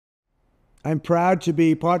I'm proud to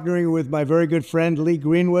be partnering with my very good friend, Lee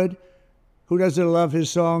Greenwood. Who doesn't love his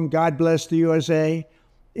song, God Bless the USA,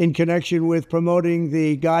 in connection with promoting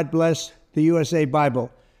the God Bless the USA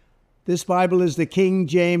Bible. This Bible is the King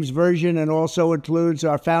James Version and also includes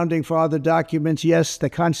our founding father documents, yes, the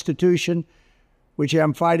Constitution, which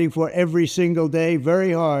I'm fighting for every single day,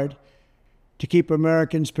 very hard, to keep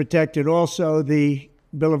Americans protected. Also, the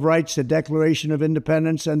Bill of Rights, the Declaration of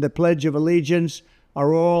Independence, and the Pledge of Allegiance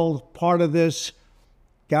are all part of this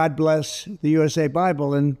God Bless the USA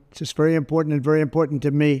Bible, and it's just very important and very important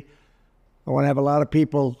to me. I want to have a lot of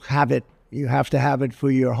people have it. You have to have it for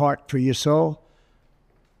your heart, for your soul.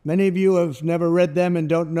 Many of you have never read them and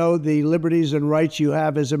don't know the liberties and rights you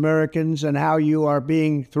have as Americans and how you are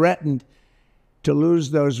being threatened to lose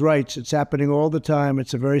those rights. It's happening all the time.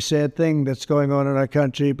 It's a very sad thing that's going on in our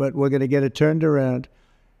country, but we're going to get it turned around.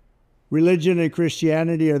 Religion and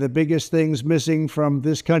Christianity are the biggest things missing from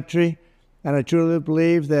this country, and I truly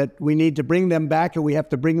believe that we need to bring them back, and we have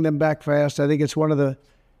to bring them back fast. I think it's one of the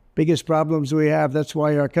biggest problems we have. That's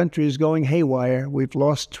why our country is going haywire. We've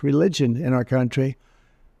lost religion in our country.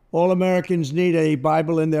 All Americans need a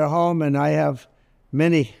Bible in their home, and I have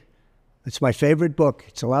many. It's my favorite book.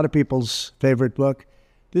 It's a lot of people's favorite book.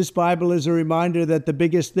 This Bible is a reminder that the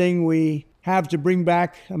biggest thing we have to bring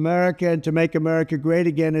back America and to make America great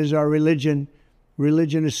again is our religion.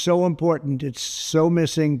 Religion is so important. It's so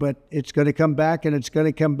missing, but it's going to come back, and it's going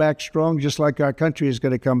to come back strong, just like our country is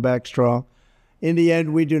going to come back strong. In the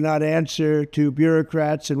end, we do not answer to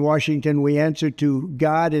bureaucrats in Washington. We answer to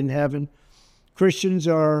God in heaven. Christians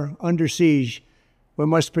are under siege. We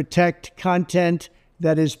must protect content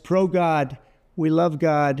that is pro-God. We love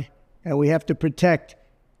God, and we have to protect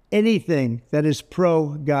anything that is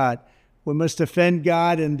pro-God. We must defend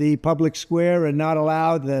God in the public square and not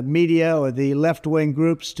allow the media or the left-wing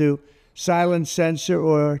groups to silence, censor,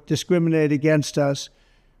 or discriminate against us.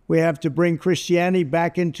 We have to bring Christianity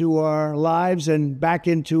back into our lives and back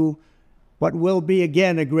into what will be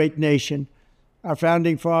again a great nation. Our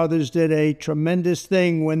founding fathers did a tremendous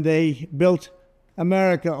thing when they built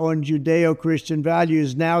America on Judeo-Christian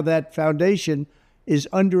values. Now that foundation is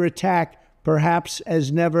under attack, perhaps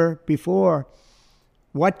as never before.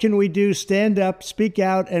 What can we do? Stand up, speak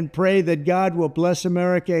out, and pray that God will bless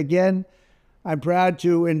America again. I'm proud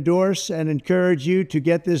to endorse and encourage you to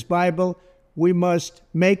get this Bible. We must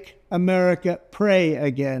make America pray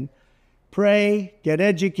again. Pray, get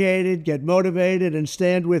educated, get motivated, and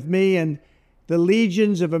stand with me and the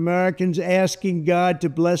legions of Americans asking God to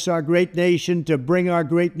bless our great nation, to bring our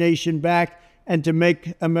great nation back, and to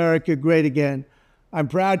make America great again. I'm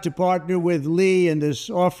proud to partner with Lee in this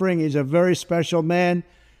offering. He's a very special man,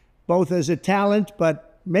 both as a talent,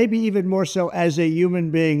 but maybe even more so as a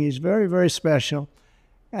human being. He's very, very special.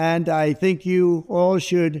 And I think you all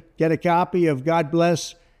should get a copy of God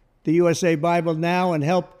Bless the USA Bible now and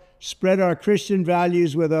help spread our Christian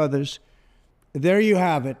values with others. There you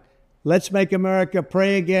have it. Let's make America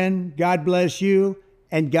pray again. God bless you,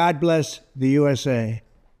 and God bless the USA.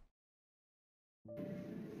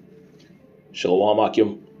 Shalom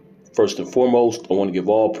Akim. First and foremost, I want to give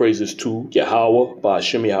all praises to Yahweh,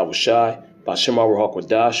 Ba'ashem Yahweh Shai, Ba'ashem Ruach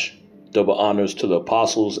Kwadash. Double honors to the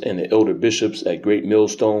apostles and the elder bishops at Great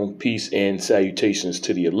Millstone. Peace and salutations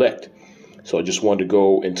to the elect. So I just wanted to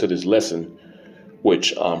go into this lesson,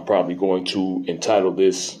 which I'm probably going to entitle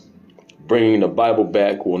this, Bringing the Bible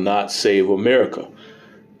Back Will Not Save America.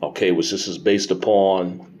 Okay, which this is based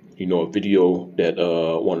upon, a video that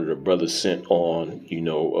one of the brothers sent on,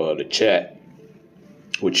 the chat,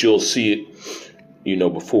 which you'll see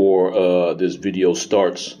it, before this video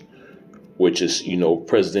starts, which is,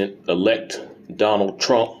 President-elect Donald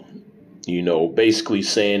Trump, basically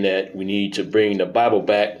saying that we need to bring the Bible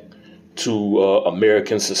back to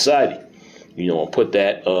American society, and put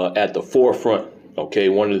that at the forefront. Okay,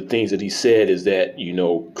 one of the things that he said is that,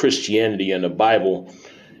 Christianity and the Bible,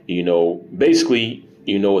 basically,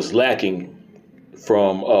 is lacking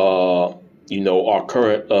from, our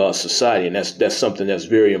current society. And that's something that's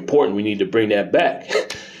very important. We need to bring that back.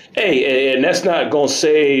 Hey, and that's not going to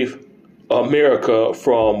save America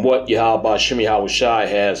from what Yahweh Ba'ashem Yahweh Shai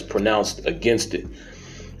has pronounced against it.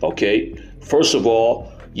 Okay, first of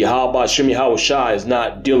all, Yahweh Ba'ashem Yahweh Shai is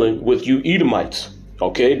not dealing with you Edomites.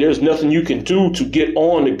 Okay, there's nothing you can do to get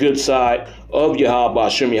on the good side of Yahweh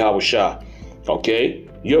Ba'ashem Yahweh Shai. Okay,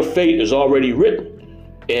 your fate is already written.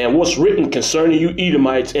 And what's written concerning you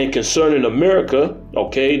Edomites and concerning America,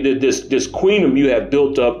 okay, this queendom you have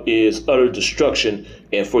built up is utter destruction,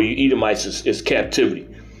 and for you Edomites is captivity.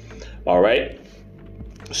 All right,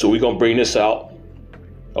 so we're gonna bring this out.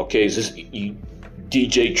 Okay,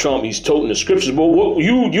 DJ Trump, he's toting the scriptures. But what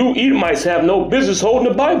you Edomites have no business holding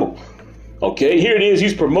the Bible. Okay, here it is.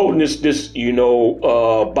 He's promoting this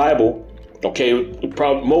Bible. Okay,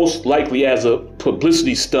 probably most likely as a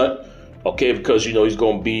publicity stunt. Okay, because he's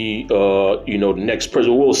going to be the next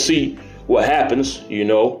president. We'll see what happens.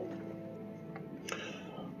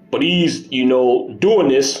 But he's doing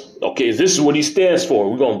this. Okay, this is what he stands for.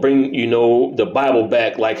 We're going to bring the Bible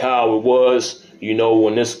back like how it was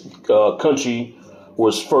when this country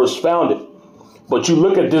was first founded. But you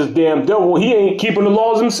look at this damn devil, he ain't keeping the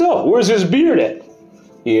laws himself. Where's his beard at?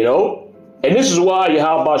 And this is why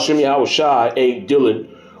Yahweh Shem Yahweh Shai ain't dealing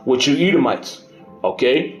with you Edomites.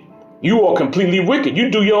 Okay? You are completely wicked. You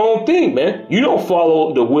do your own thing, man. You don't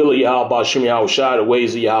follow the will of Yahweh Shem Yahweh Shai, the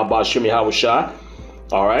ways of Yahweh Shem Yahweh Shai.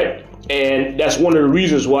 All right? And that's one of the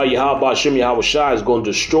reasons why Yahweh Shem Yahweh Shai is going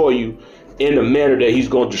to destroy you in the manner that he's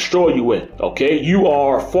going to destroy you in. Okay? You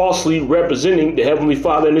are falsely representing the Heavenly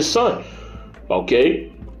Father and his Son.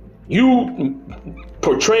 Okay? You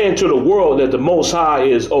portraying to the world that the Most High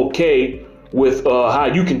is okay with how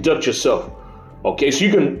you conduct yourself. Okay, so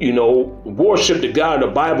you can, worship the God of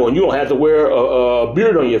the Bible and you don't have to wear a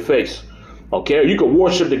beard on your face. Okay, or you can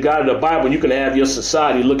worship the God of the Bible and you can have your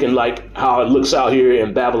society looking like how it looks out here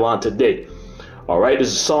in Babylon today. All right, this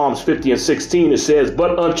is Psalms 50 and 16. It says,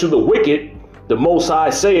 but unto the wicked, the Most High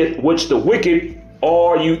saith, which the wicked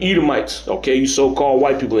are you Edomites. Okay, you so-called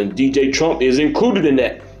white people, and DJ Trump is included in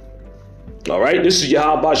that. All right, this is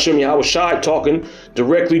Yahweh Shem Yahweh Shai talking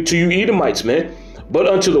directly to you Edomites, man. But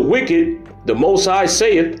unto the wicked, the Most High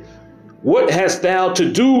saith, what hast thou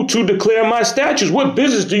to do to declare my statutes? What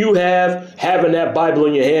business do you have having that Bible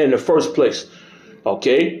in your hand in the first place?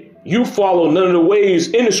 Okay, you follow none of the ways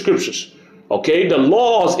in the scriptures. Okay, the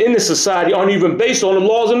laws in the society aren't even based on the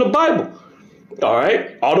laws in the Bible. All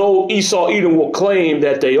right, although Esau Edom will claim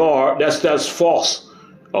that they are, that's false.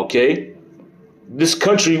 Okay. This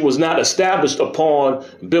country was not established upon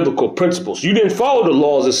biblical principles. You didn't follow the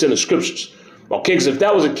laws that's in the scriptures. Okay, because if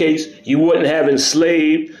that was the case, you wouldn't have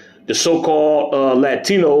enslaved the so-called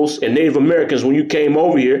Latinos and Native Americans when you came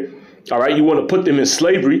over here. All right, you want to put them in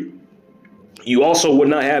slavery. You also would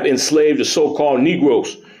not have enslaved the so-called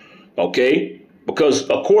Negroes. Okay, because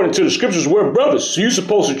according to the scriptures, we're brothers. So you're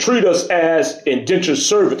supposed to treat us as indentured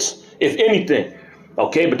servants, if anything.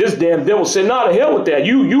 Okay, but this damn devil said, nah, the hell with that.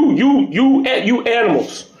 You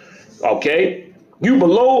animals. Okay, you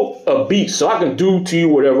below a beast, so I can do to you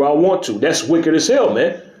whatever I want to. That's wicked as hell,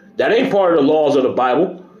 man. That ain't part of the laws of the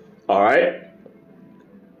Bible. All right.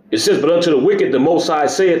 It says, but unto the wicked, the Most High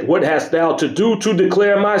saith, what hast thou to do to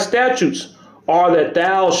declare my statutes? Or that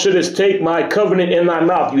thou shouldest take my covenant in thy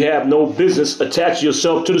mouth. You have no business attaching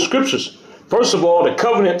yourself to the scriptures. First of all, the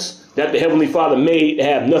covenants that the Heavenly Father made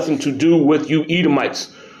have nothing to do with you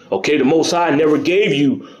Edomites. Okay, the Most High never gave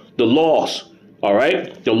you the laws. All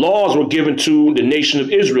right, the laws were given to the nation of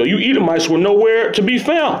Israel. You Edomites were nowhere to be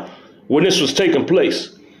found when this was taking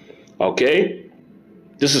place. Okay,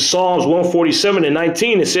 this is Psalms 147 and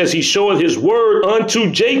 19. It says, he showeth his word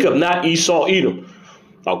unto Jacob, not Esau Edom.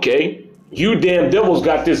 Okay, you damn devils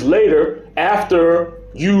got this later after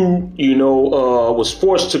you was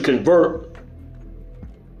forced to convert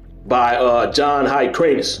by John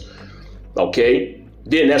Hyrcanus. Okay,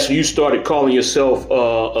 then that's when you started calling yourself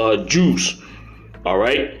Jews. All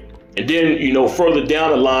right, and then further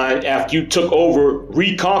down the line, after you took over,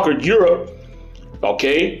 reconquered Europe,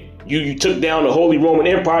 okay, you took down the Holy Roman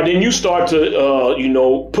Empire. Then you start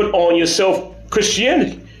to put on yourself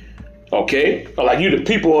Christianity. Okay, like you the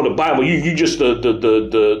people of the Bible, you just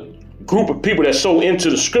the group of people that's so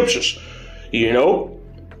into the scriptures,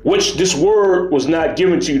 which this word was not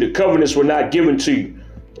given to you. The covenants were not given to you.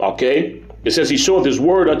 Okay, it says he showeth his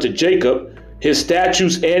word unto Jacob, his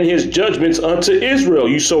statutes and his judgments unto Israel,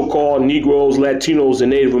 you so-called Negroes, Latinos,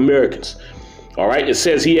 and Native Americans. All right, it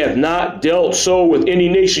says he hath not dealt so with any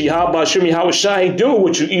nation. Yahweh Shem Yahweh Shai ain't dealing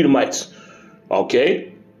with you Edomites.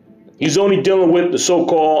 Okay, he's only dealing with the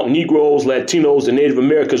so-called Negroes, Latinos, and Native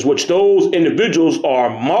Americans, which those individuals are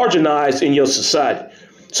marginalized in your society.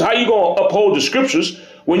 So how you going to uphold the scriptures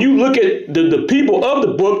when you look at the people of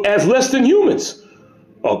the book as less than humans?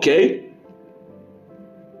 Okay.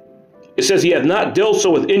 It says he hath not dealt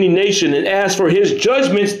so with any nation, and as for his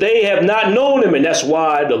judgments, they have not known him. And that's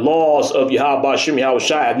why the laws of Yahweh Shem Yahweh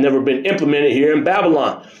Shai have never been implemented here in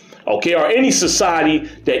Babylon. Okay, or any society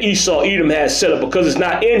that Esau Edom has set up, because it's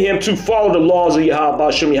not in him to follow the laws of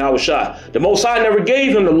Yahweh Shem Yahweh Shai. The Most High never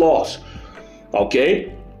gave him the laws.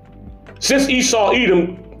 Okay, since Esau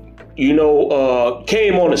Edom,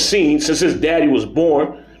 came on the scene, since his daddy was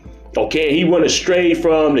born, okay, he went astray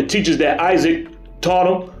from the teachers that Isaac taught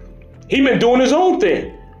him. He been doing his own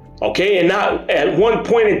thing. Okay, and not at one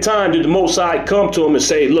point in time did the Most High come to him and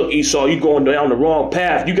say, look, Esau, you're going down the wrong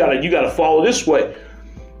path. You gotta follow this way.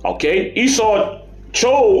 Okay, Esau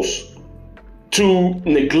chose to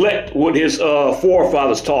neglect what his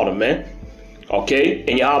forefathers taught him, man. Okay,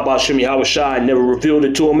 and Yahweh Shem Yahweh Shai never revealed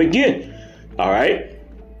it to him again. All right.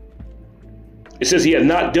 It says he has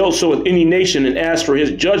not dealt so with any nation, and as for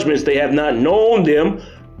his judgments, they have not known them.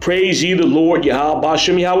 Praise ye the Lord, Yahweh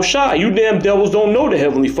Shem Yahweh Shai. You damn devils don't know the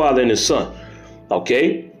Heavenly Father and his Son.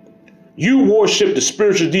 Okay? You worship the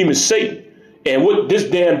spiritual demon Satan. And what this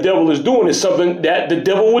damn devil is doing is something that the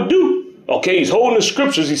devil would do. Okay? He's holding the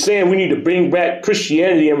scriptures. He's saying we need to bring back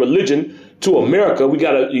Christianity and religion to America. We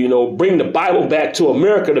got to, bring the Bible back to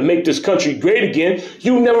America to make this country great again.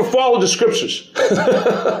 You never follow the scriptures.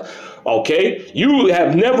 Okay? You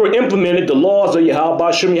have never implemented the laws of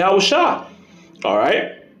Yahweh Shem Yahweh Shai. All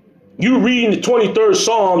right? You reading the 23rd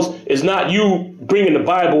Psalms is not you bringing the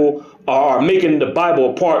Bible or making the Bible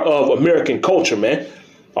a part of American culture, man.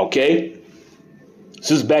 Okay? This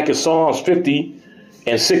is back in Psalms 50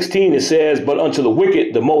 and 16. It says, but unto the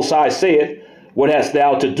wicked the Most High saith, what hast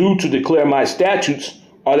thou to do to declare my statutes,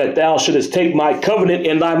 or that thou shouldest take my covenant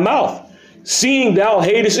in thy mouth? Seeing thou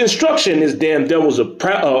hatest instruction. This damn devil's a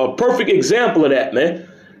perfect example of that, man.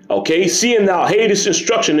 Okay? Seeing thou hatest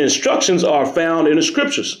instruction. The instructions are found in the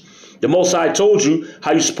scriptures. The Most High told you how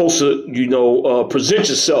you're supposed to, present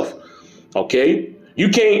yourself. Okay? You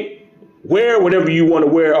can't wear whatever you want to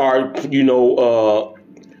wear or,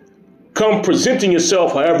 come presenting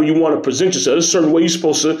yourself however you want to present yourself. There's a certain way you're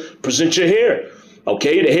supposed to present your hair.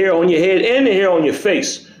 Okay? The hair on your head and the hair on your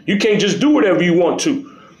face. You can't just do whatever you want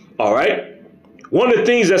to. All right? One of the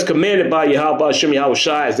things that's commanded by Yahweh Shem Yahweh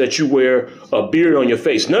Shai is that you wear a beard on your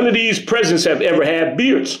face. None of these presidents have ever had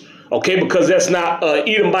beards. Okay, because that's not an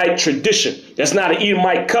Edomite tradition. That's not an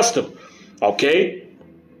Edomite custom. Okay,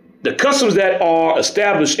 the customs that are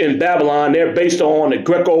established in Babylon, they're based on the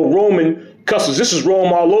Greco-Roman customs. This is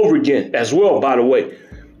Rome all over again as well, by the way.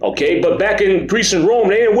 Okay, but back in Greece and Rome,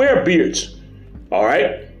 they didn't wear beards. All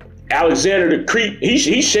right, Alexander the Great,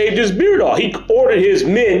 he shaved his beard off. He ordered his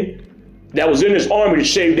men that was in his army to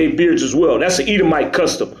shave their beards as well. That's an Edomite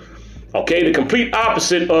custom. Okay, the complete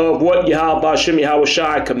opposite of what Yahweh Shem Yahweh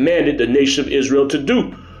Shai commanded the nation of Israel to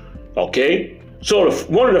do. Okay, so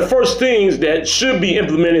one of the first things that should be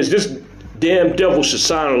implemented is this damn devil should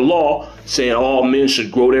sign a law saying all men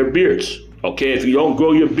should grow their beards. Okay, if you don't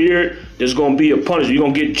grow your beard, there's going to be a punishment. You're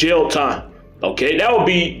going to get jail time. Okay, that would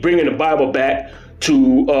be bringing the Bible back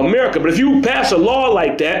to America. But if you pass a law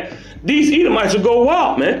like that, these Edomites will go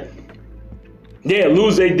wild, man. They'll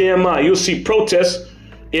lose their damn mind. You'll see protests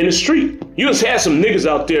in the street. You just have some niggas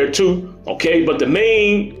out there too, okay? But the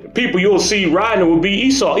main people you'll see riding will be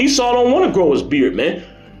Esau. Esau don't want to grow his beard, man.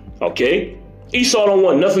 Okay? Esau don't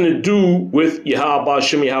want nothing to do with Yahweh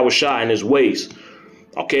Shem Yahweh Shai and his ways.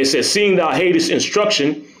 Okay, it says, seeing thou hatest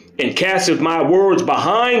instruction and casteth my words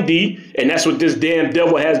behind thee, and that's what this damn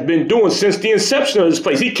devil has been doing since the inception of this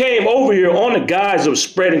place. He came over here on the guise of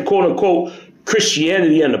spreading quote-unquote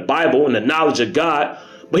Christianity and the Bible and the knowledge of God.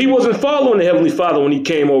 But he wasn't following the Heavenly Father when he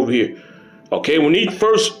came over here. Okay, when he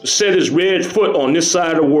first set his red foot on this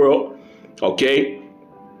side of the world, okay,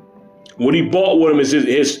 what he brought with him is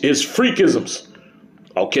his freakisms,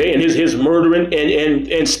 okay, and his murdering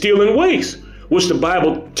and stealing ways, which the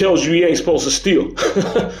Bible tells you he ain't supposed to steal.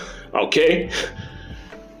 Okay.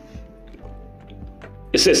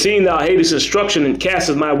 It says, seeing thou hatest instruction and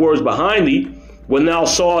castest my words behind thee, when thou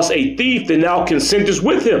sawest a thief, then thou consentest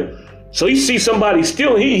with him. So you see somebody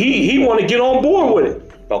stealing, he want to get on board with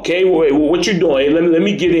it. Okay, wait, what you doing? Hey, let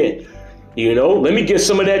me get in. Let me get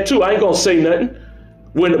some of that too. I ain't gonna say nothing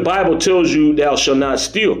when the Bible tells you thou shalt not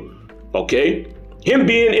steal. Okay, him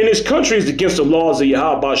being in his country is against the laws of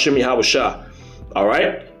Yahweh Shem Yahweh Shai. All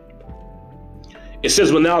right. It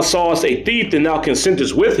says, when thou sawest a thief, then thou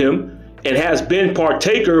consentest with him, and hast been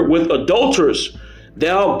partaker with adulterers.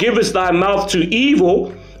 Thou givest thy mouth to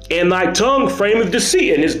evil, and thy tongue frameth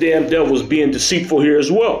deceit. And this damn devil is being deceitful here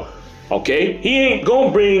as well. Okay, he ain't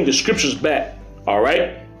gonna bring the scriptures back. All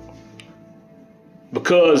right,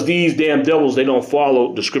 because these damn devils, they don't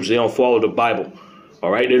follow the scriptures. They don't follow the Bible.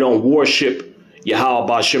 All right, they don't worship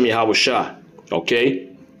Yahweh Shem Yahweh Shai.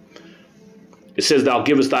 Okay, it says, thou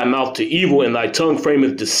givest thy mouth to evil, and thy tongue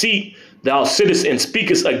frameth deceit. Thou sittest and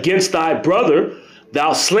speakest against thy brother.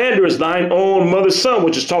 Thou slanderest thine own mother's son,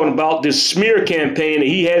 which is talking about this smear campaign that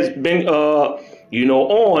he has been,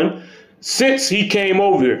 on since he came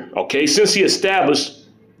over here. Okay, since he established,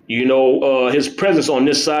 his presence on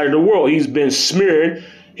this side of the world, he's been smearing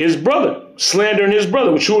his brother, slandering his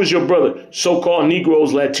brother, which who is your brother? So-called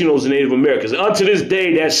Negroes, Latinos, and Native Americans. And unto this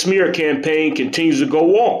day, that smear campaign continues to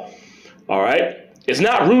go on. All right. It's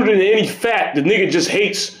not rooted in any fact. The nigga just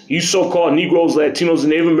hates you so-called Negroes, Latinos, and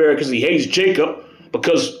Native Americans. He hates Jacob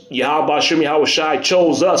because Yahweh Shem Yahweh Shai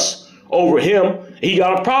chose us over him. He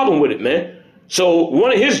got a problem with it, man. So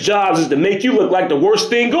one of his jobs is to make you look like the worst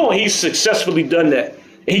thing going. He's successfully done that.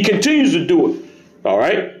 And he continues to do it. All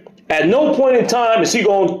right. At no point in time is he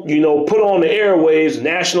going to, put on the airwaves,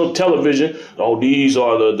 national television. Oh, these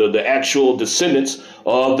are the actual descendants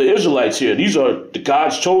of the Israelites here. These are the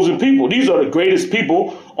God's chosen people. These are the greatest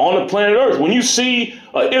people on the planet Earth. When you see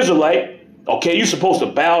an Israelite, okay, you're supposed to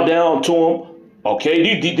bow down to them.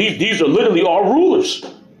 Okay, these are literally our rulers.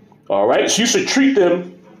 All right, so you should treat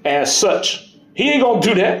them as such. He ain't going to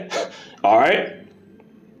do that. All right.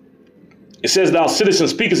 It says, thou sittest and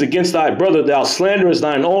speakest against thy brother, thou slanderest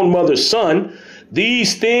thine own mother's son.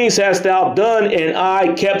 These things hast thou done, and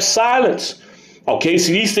I kept silence. Okay,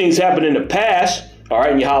 see, these things happened in the past. All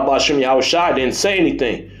right, and Yahweh Shem Yahweh Shai didn't say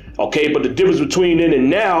anything. Okay, but the difference between then and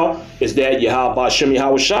now is that Yahweh Shem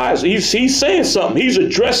Yahweh Shai, he's saying something. He's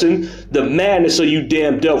addressing the madness of you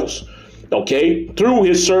damn devils. Okay, through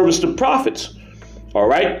his service to prophets. All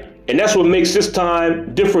right. And that's what makes this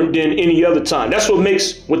time different than any other time. That's what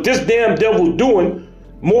makes what this damn devil's doing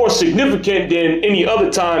more significant than any other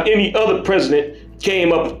time any other president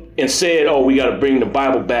came up and said, oh, we got to bring the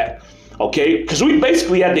Bible back. OK, because we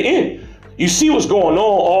basically at the end. You see what's going on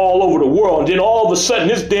all over the world. And then all of a sudden,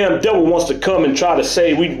 this damn devil wants to come and try to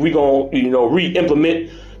say we going to,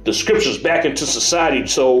 re-implement the scriptures back into society.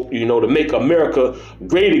 So, to make America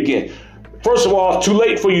great again. First of all, it's too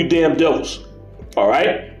late for you damn devils. All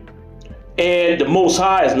right. And the Most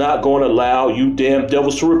High is not going to allow you damn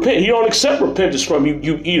devils to repent. He don't accept repentance from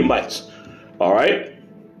you Edomites. All right.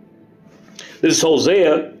 This is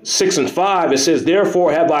Hosea 6:5. It says,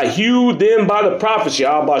 therefore have I hewed them by the prophets.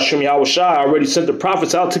 Yahweh Shem Yahweh Shai already sent the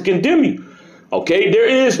prophets out to condemn you. Okay. There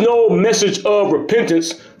is no message of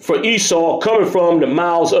repentance for Esau coming from the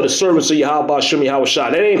mouths of the servants of Yahweh Shem Yahweh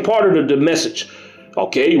Shai. That ain't part of the message.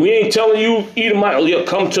 Okay. We ain't telling you Edomite,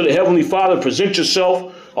 come to the Heavenly Father, present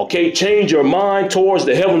yourself. Okay, change your mind towards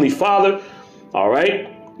the Heavenly Father. All right.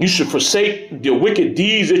 You should forsake the wicked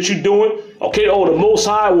deeds that you're doing. Okay. Oh, the Most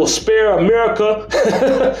High will spare America.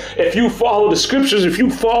 If you follow the scriptures, if you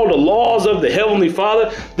follow the laws of the Heavenly Father,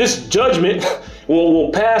 this judgment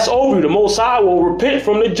will pass over you. The Most High will repent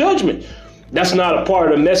from the judgment. That's not a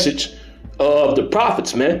part of the message of the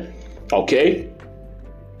prophets, man. Okay.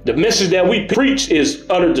 The message that we preach is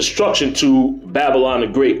utter destruction to Babylon the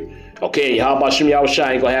Great. Okay, Yahweh Shem Yahweh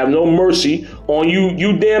Shai ain't gonna have no mercy on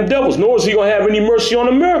you damn devils, nor is he gonna have any mercy on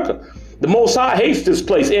America. The Most High hates this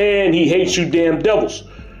place, and he hates you damn devils.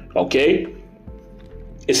 Okay.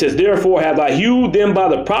 It says, therefore have I hewed them by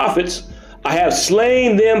the prophets, I have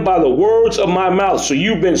slain them by the words of my mouth. So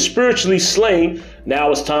you've been spiritually slain. Now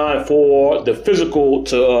it's time for the physical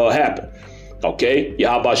to happen. Okay,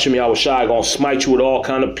 Yahweh Shem Yahweh Shai gonna smite you with all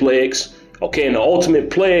kind of plagues. Okay, and the ultimate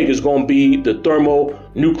plague is going to be the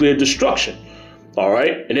thermonuclear destruction. All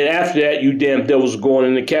right. And then after that, you damn devils are going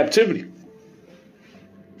into captivity.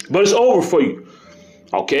 But it's over for you.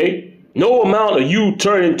 Okay. No amount of you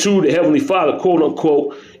turning to the Heavenly Father, quote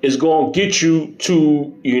unquote, is going to get you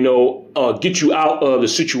to, get you out of the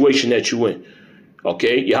situation that you're in.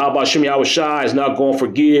 Okay. Yahweh Shem Yahweh Shai is not going to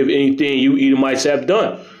forgive anything you Edomites have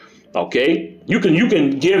done. Okay. You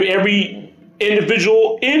can give every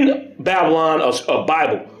individual in Babylon a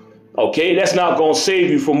Bible. Okay, that's not going to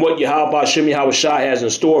save you from what Yahweh Shem Yahweh Shai has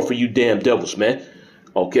in store for you damn devils, man.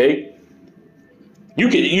 Okay, you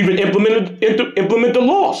can even implement the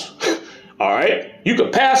laws. All right, you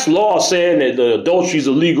could pass laws saying that the adultery is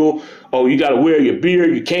illegal. Oh, you got to wear your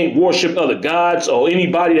beard. You can't worship other gods. Or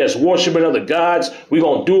anybody that's worshiping other gods, we're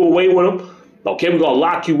going to do away with them. Okay, we're going to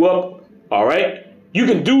lock you up. All right. You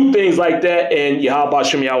can do things like that, and Yahweh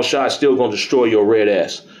Shem Yahweh Shai is still going to destroy your red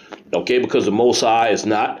ass. Okay, because the Most High is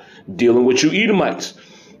not dealing with you Edomites.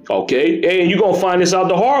 Okay, and you're going to find this out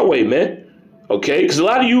the hard way, man. Okay, because a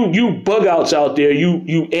lot of you bug outs out there,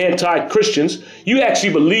 you anti-Christians, you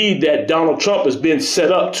actually believe that Donald Trump has been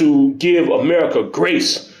set up to give America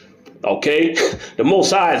grace. Okay, the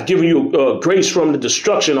Most High is giving you grace from the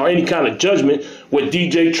destruction or any kind of judgment with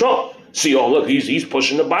DJ Trump. See, oh, look, he's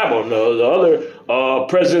pushing the Bible. The other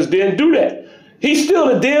presidents didn't do that. He's still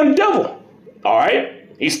the damn devil. All right.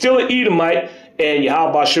 He's still an Edomite. And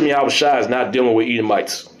Yahweh Shem Yahweh Shai is not dealing with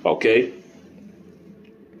Edomites. OK.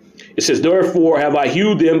 It says, therefore have I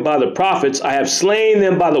hewed them by the prophets. I have slain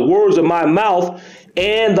them by the words of my mouth.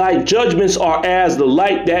 And thy judgments are as the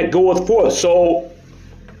light that goeth forth. So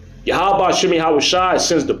Yahweh Shemi Hawashai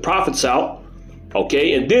sends the prophets out,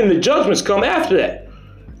 okay, and then the judgments come after that,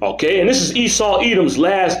 okay, and this is Esau Edom's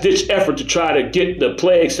last-ditch effort to try to get the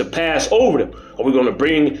plagues to pass over them. Are we going to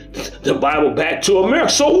bring the Bible back to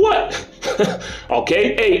America? So what?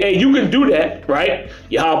 Okay, hey, you can do that, right?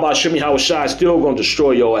 Yahweh Shemi Hawashai is still going to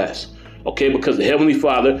destroy your ass, okay, because the Heavenly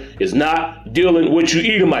Father is not dealing with you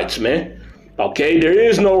Edomites, man. Okay, there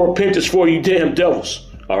is no repentance for you damn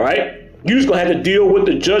devils, all right? You're just going to have to deal with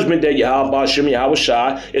the judgment that Yahweh Shemi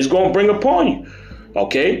Hawashai is going to bring upon you,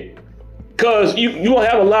 okay? Because you're going to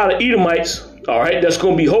have a lot of Edomites, all right, that's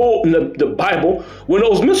going to be holding the Bible when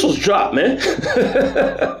those missiles drop, man.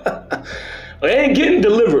 They ain't getting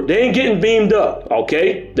delivered. They ain't getting beamed up,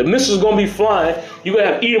 okay? The missiles going to be flying. You're going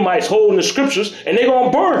to have Edomites holding the scriptures, and they're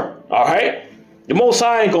going to burn, all right? The Most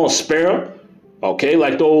High ain't going to spare them, okay?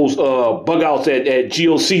 Like those bug outs at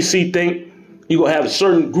GOCC think. You're going to have a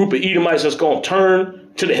certain group of Edomites that's going to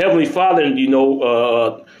turn to the Heavenly Father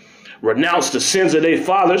and, renounce the sins of their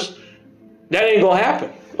fathers. That ain't going to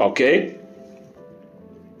happen, okay?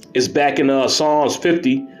 It's back in Psalms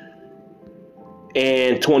 50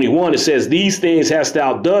 and 21. It says, these things hast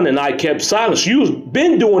thou done, and I kept silence. You've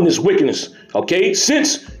been doing this wickedness, okay,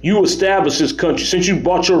 since you established this country, since you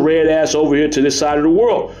brought your red ass over here to this side of the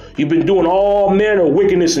world. You've been doing all manner of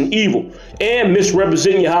wickedness and evil and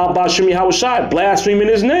misrepresenting Yahweh Shemi Hawashai, blaspheming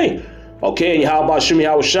his name, okay, and Yahweh Shemi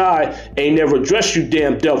Hawashai ain't never addressed you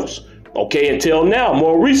damn devils, okay, until now,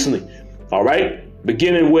 more recently, all right,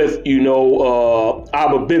 beginning with,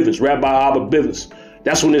 Abba Bivens, Rabbi Abba Bivens.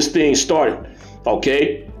 That's when this thing started.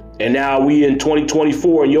 Okay, and now we in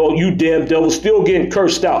 2024, and you damn devils still getting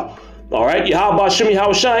cursed out. All right, Yahweh Shemi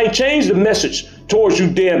Hawashai ain't changed the message towards you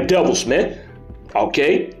damn devils, man.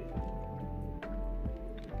 Okay,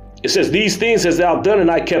 it says, these things hast thou done, and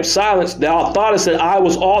I kept silence. Thou thoughtest that I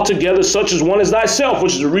was altogether such as one as thyself,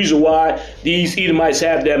 which is the reason why these Edomites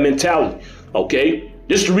have that mentality. Okay,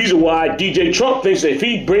 this is the reason why DJ Trump thinks that if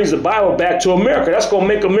he brings the Bible back to America, that's going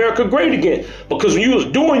to make America great again. Because when you was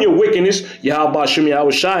doing your wickedness, Yahweh Shemi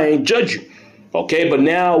Hawashai ain't judge you. Okay, but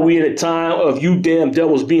now we in a time of you damn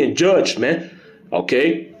devils being judged, man.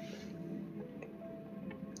 Okay.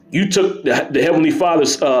 You took the Heavenly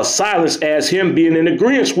Father's silence as him being in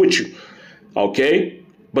agreement with you. Okay.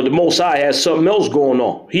 But the Most High has something else going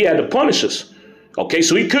on. He had to punish us. Okay,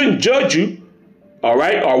 so he couldn't judge you. All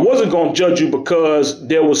right, or wasn't going to judge you because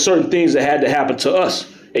there were certain things that had to happen to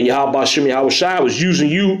us. And Yahweh Shemi Hawashai was using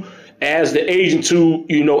you as the agent to,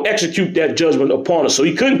 execute that judgment upon us. So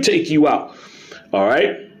he couldn't take you out. All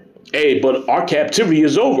right. Hey, but our captivity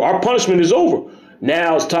is over. Our punishment is over.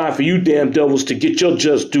 Now it's time for you damn devils to get your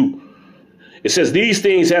just due. It says, these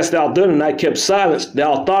things hast thou done, and I kept silence.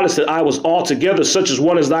 Thou thoughtest that I was altogether such as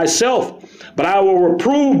one as thyself. But I will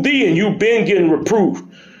reprove thee, and you've been getting reproved.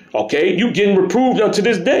 Okay, you getting reproved unto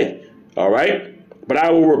this day, all right? But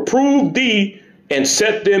I will reprove thee and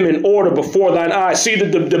set them in order before thine eyes. See,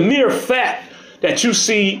 the mere fact that you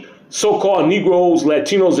see so-called Negroes,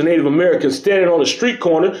 Latinos, and Native Americans standing on the street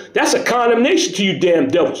corner, that's a condemnation to you damn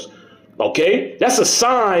devils, okay? That's a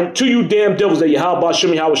sign to you damn devils that Yahweh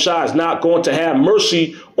Shemi Hawashai is not going to have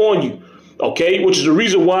mercy on you, okay? Which is the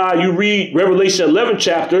reason why you read Revelation 11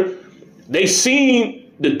 chapter, they seen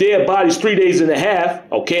the dead bodies 3 days and a half.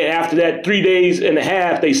 Okay, after that 3 days and a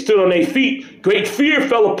half, they stood on their feet. Great fear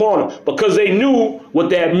fell upon them because they knew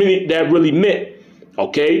what that really meant.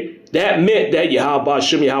 Okay, that meant that Yahweh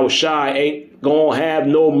Shemi Hawashai ain't gonna have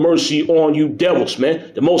no mercy on you devils,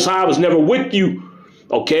 man. The Most High was never with you.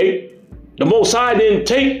 Okay, the Most High didn't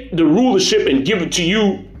take the rulership and give it to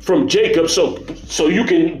you from Jacob so you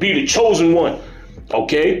can be the chosen one.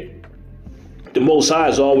 Okay, the Most High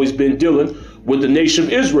has always been dealing with the nation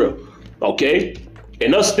of Israel, okay?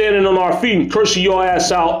 And us standing on our feet and cursing your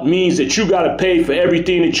ass out means that you got to pay for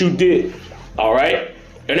everything that you did, all right?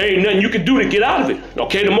 And there ain't nothing you can do to get out of it,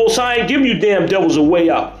 okay? The Most High ain't giving you damn devils a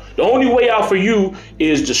way out. The only way out for you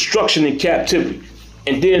is destruction and captivity,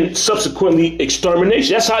 and then subsequently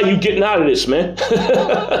extermination. That's how you getting out of this, man.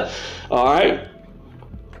 All right?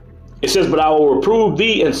 It says, but I will reprove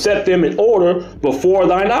thee and set them in order before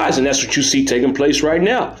thine eyes. And that's what you see taking place right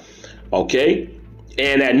now. Okay,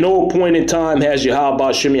 and at no point in time has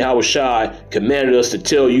Yahweh Shemi Hawashai commanded us to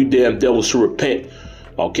tell you damn devils to repent.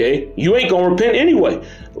 Okay, you ain't gonna repent anyway.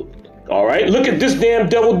 All right, look at this damn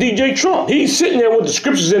devil DJ Trump. He's sitting there with the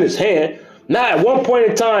scriptures in his hand. Now, at one point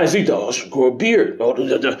in time, he's I should grow a beard. Oh,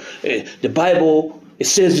 the Bible, it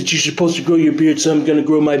says that you're supposed to grow your beard, so I'm gonna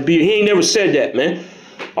grow my beard. He ain't never said that, man.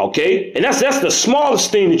 Okay, and that's the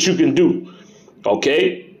smallest thing that you can do.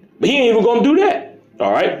 Okay, but he ain't even gonna do that.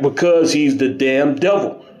 All right, because he's the damn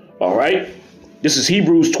devil. All right. This is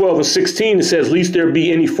Hebrews 12:16. It says, "Lest there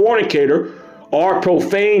be any fornicator or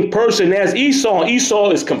profane person as Esau."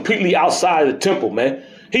 Esau is completely outside of the temple, man.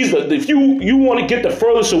 If you want to get the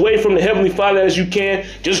furthest away from the Heavenly Father as you can,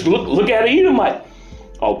 just look at an Edomite.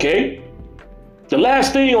 Okay? The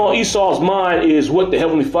last thing on Esau's mind is what the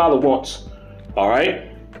Heavenly Father wants. All right?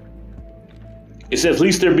 It says,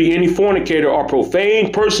 "Lest there be any fornicator or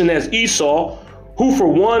profane person as Esau, who for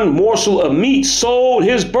one morsel of meat sold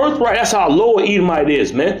his birthright." That's how low an Edomite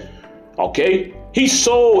is, man. Okay? He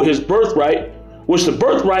sold his birthright, which the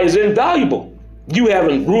birthright is invaluable. You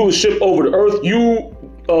having rulership over the earth, you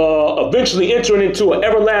eventually entering into an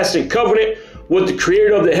everlasting covenant with the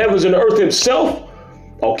creator of the heavens and the earth himself.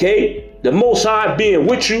 Okay? The Most High being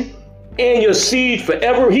with you and your seed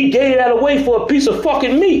forever. He gave that away for a piece of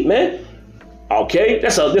fucking meat, man. Okay?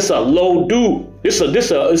 This a low dude. This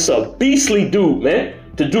a beastly dude, man,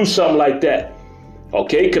 to do something like that.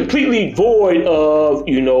 Okay? Completely void of,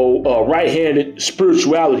 right-handed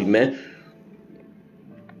spirituality, man.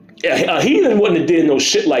 A heathen wouldn't have did no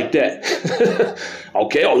shit like that.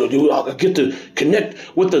 Okay, I get to connect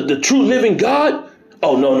with the true living God.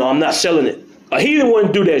 Oh, no, I'm not selling it. A heathen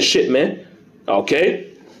wouldn't do that shit, man. Okay.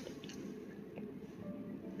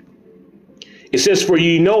 It says, "For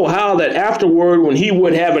ye know how that afterward, when he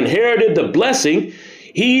would have inherited the blessing,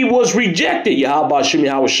 he was rejected." Yahweh Shem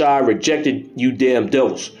Yahweh Shai rejected you damn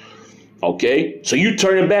devils. Okay, so you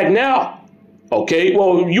turning back now. Okay,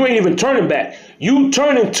 well, you ain't even turning back. You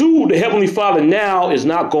turning to the Heavenly Father now is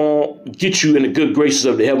not going to get you in the good graces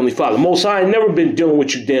of the Heavenly Father. Most High ain't never been dealing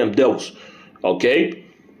with you damn devils. Okay?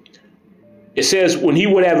 It says, "When he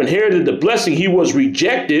would have inherited the blessing, he was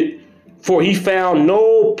rejected, for he found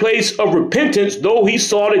no place of repentance, though he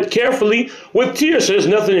sought it carefully with tears." So there's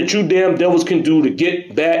nothing that you damn devils can do to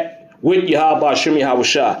get back with Yahweh Shem Yahweh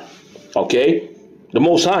Shai. Okay? The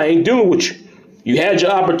Most High ain't dealing with you. You had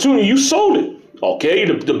your opportunity, you sold it. Okay,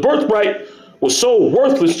 the birthright was so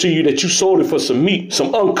worthless to you that you sold it for some meat,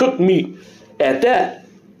 some uncooked meat at that.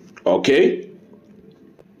 Okay,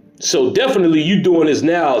 so definitely you doing this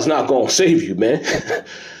now is not going to save you, man.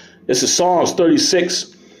 This is Psalms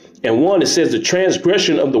 36:1. It says, "The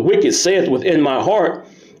transgression of the wicked saith within my heart,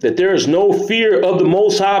 that there is no fear of the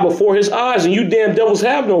Most High before his eyes." And you damn devils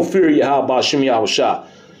have no fear of Yahweh Shem Yahweh Shai.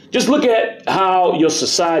 Just look at how your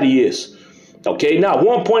society is. Okay, now at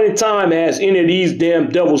one point in time, has any of these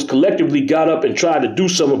damn devils collectively got up and tried to do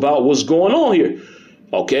something about what's going on here?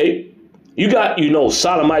 Okay, you got,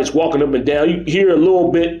 sodomites walking up and down. You hear a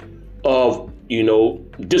little bit of,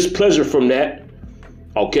 displeasure from that.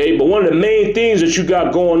 Okay, but one of the main things that you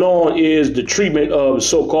got going on is the treatment of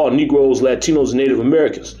so-called Negroes, Latinos, and Native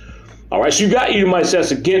Americans. All right, so you got Edomites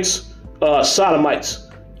that's against sodomites.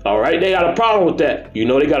 All right, they got a problem with that.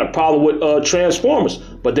 They got a problem with Transformers,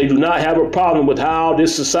 but they do not have a problem with how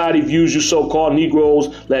this society views you so-called Negroes,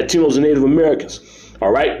 Latinos, and Native Americans. All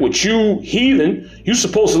right, with you heathen, you're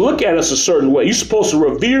supposed to look at us a certain way. You're supposed to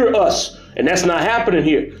revere us, and that's not happening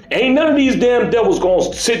here. Ain't none of these damn devils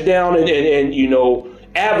going to sit down and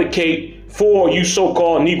advocate for you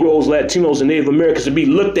so-called Negroes, Latinos, and Native Americans to be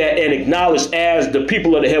looked at and acknowledged as the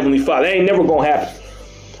people of the Heavenly Father. That ain't never going to happen.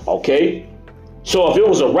 Okay? So if it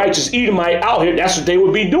was a righteous Edomite out here, that's what they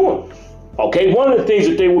would be doing. Okay, one of the things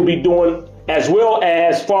that they would be doing, as well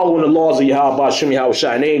as following the laws of Yahweh Shem Yahweh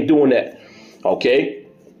Shai, and they ain't doing that. Okay,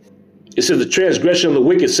 it says, "The transgression of the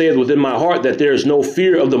wicked saith within my heart, that there is no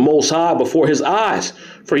fear of the Most High before his eyes.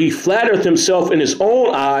 For he flattereth himself in his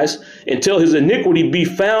own eyes, until his iniquity be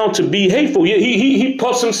found to be hateful." He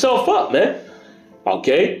puffs himself up, man.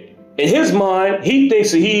 Okay, in his mind, he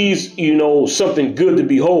thinks that he's something good to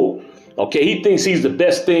behold. Okay, he thinks he's the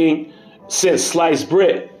best thing since sliced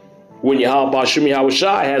bread, when Yahweh Shem Yahweh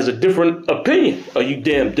Shai has a different opinion of you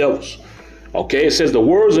damn devils. Okay, it says, "The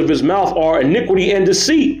words of his mouth are iniquity and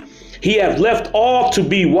deceit. He hath left off to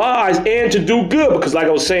be wise and to do good." Because like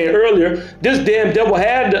I was saying earlier, this damn devil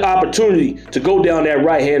had the opportunity to go down that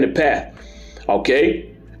right-handed path. Okay,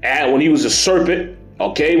 and when he was a serpent,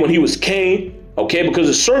 okay, when he was Cain, okay, because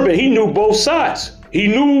the serpent, he knew both sides. He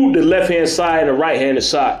knew the left-hand side and the right-handed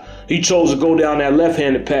side. He chose to go down that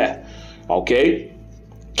left-handed path. Okay,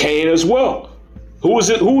 Cain as well. Who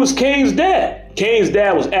was Cain's dad? Cain's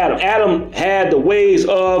dad was Adam. Adam had the ways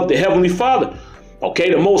of the Heavenly Father. Okay,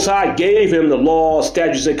 the Most High gave him the law,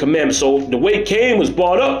 statutes, and commandments. So the way Cain was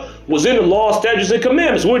brought up was in the law, statutes, and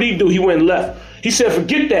commandments. What did he do? He went left. He said,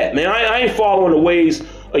 "Forget that, man. I ain't following the ways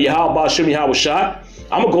of Yahweh Shem Yahweh Shai.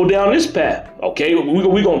 I'm going to go down this path." Okay,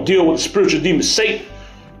 we're going to deal with the spiritual demon Satan.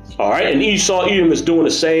 All right, and Esau Edom is doing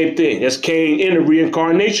the same thing. That's Cain in the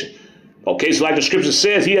reincarnation. Okay, so like the scripture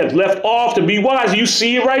says, he has left off to be wise. You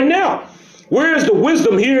see it right now. Where is the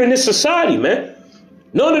wisdom here in this society, man?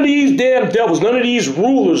 None of these damn devils, none of these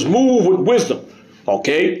rulers move with wisdom,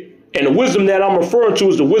 okay? And the wisdom that I'm referring to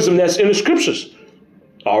is the wisdom that's in the scriptures,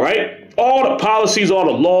 all right? All the policies, all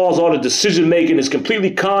the laws, all the decision making is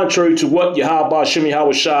completely contrary to what Yahweh Shem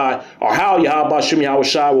Yahweh Shai, or how Yahweh Shem Yahweh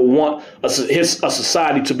Shai will want a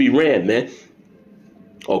society to be ran, man.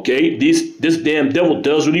 Okay, this damn devil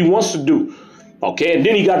does what he wants to do. Okay, and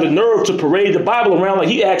then he got the nerve to parade the Bible around like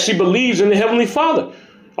he actually believes in the Heavenly Father.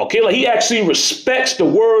 Okay, like he actually respects the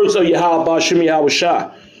words of Yahweh Shem Yahweh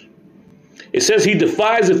Shai. It says he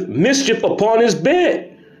deviseth mischief upon his bed.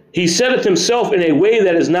 He setteth himself in a way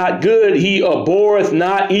that is not good. He abhorreth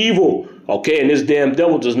not evil. Okay, and this damn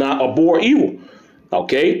devil does not abhor evil.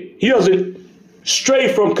 Okay, he doesn't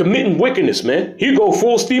stray from committing wickedness, man. He go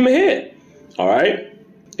full steam ahead. All right,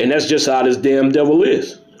 and that's just how this damn devil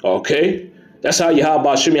is. Okay, that's how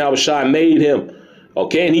Yahweh Shem Yahweh Shai made him.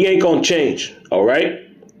 Okay, and he ain't gonna change. All right,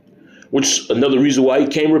 which is another reason why he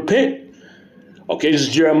can't repent. Okay, this is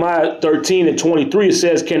Jeremiah 13:23. It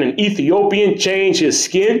says, can an Ethiopian change his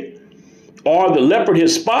skin, or the leopard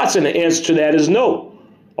his spots? And the answer to that is no.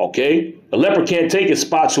 Okay, the leopard can't take his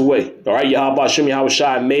spots away. All right, Yahweh Shem Yahweh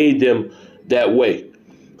Shai made them that way.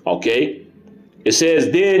 Okay, it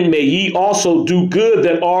says, then may ye also do good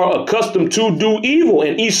that are accustomed to do evil.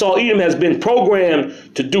 And Esau Edom has been programmed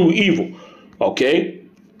to do evil. Okay,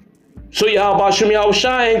 so Yahweh Shem Yahweh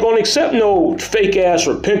Shai ain't going to accept no fake ass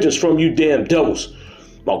repentance from you damn devils.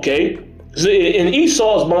 Okay? In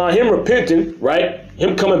Esau's mind, him repenting, right?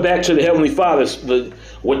 Him coming back to the Heavenly Father,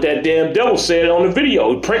 what that damn devil said on the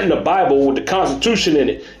video, printing the Bible with the Constitution in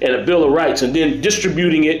it and a Bill of Rights, and then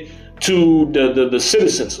distributing it to the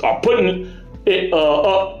citizens, or putting it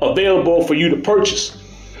up available for you to purchase.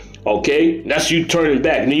 Okay? That's you turning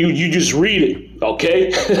back. And you just read it.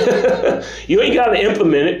 Okay? You ain't got to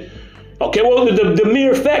implement it. Okay, well, the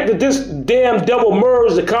mere fact that this damn devil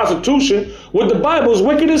merged the Constitution with the Bible is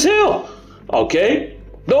wicked as hell. Okay,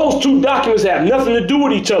 those two documents have nothing to do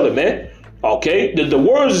with each other, man. Okay, the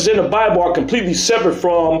words that's in the Bible are completely separate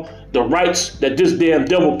from the rights that this damn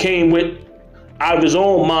devil came with out of his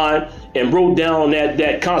own mind and wrote down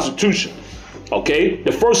that Constitution. Okay,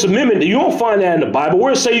 the First Amendment, you don't find that in the Bible.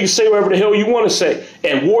 Where it say you can say whatever the hell you want to say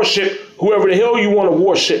and worship whoever the hell you want to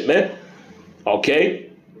worship, man. Okay.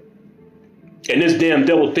 And this damn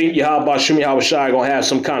devil think Yahweh Shem Yahweh Shai gonna have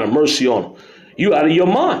some kind of mercy on him. You out of your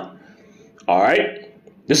mind. All right.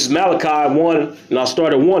 This is Malachi 1, and I'll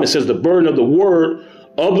start at 1. It says, the burden of the word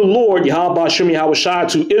of the Lord, Yahweh Shem Yahweh Shai,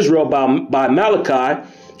 to Israel by Malachi.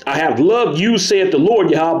 I have loved you, saith the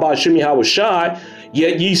Lord, Yahweh Shem Yahweh Shai.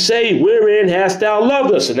 Yet ye say, wherein hast thou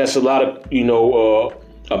loved us? And that's a lot of,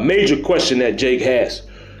 a major question that Jake has.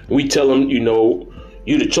 We tell him,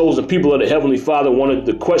 you the chosen people of the Heavenly Father. One of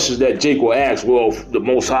the questions that Jake will ask, well, if the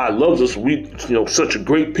Most High loves us, we, such a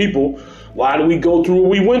great people, why do we go through what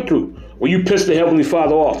we went through? Well, you pissed the Heavenly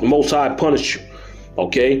Father off. The Most High punished you.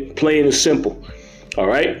 Okay? Plain and simple. All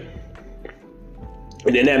right?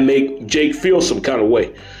 And then that make Jake feel some kind of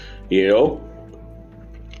way.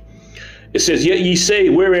 It says, yet ye say,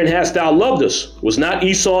 wherein hast thou loved us? Was not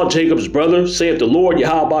Esau Jacob's brother, saith the Lord,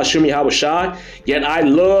 Yahweh Shem Yahweh Shai? Yet I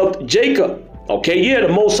loved Jacob. Okay, yeah, the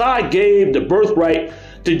Most High gave the birthright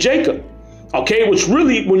to Jacob. Okay, which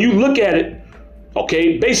really, when you look at it,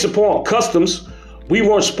 okay, based upon customs, we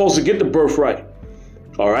weren't supposed to get the birthright.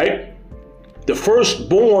 All right, the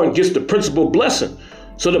firstborn gets the principal blessing.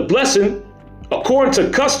 So the blessing, according to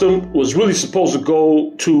custom, was really supposed to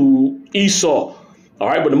go to Esau. All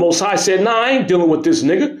right, but the Most High said, nah, I ain't dealing with this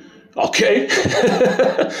nigga. Okay,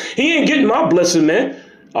 he ain't getting my blessing, man.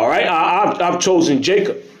 All right, I've chosen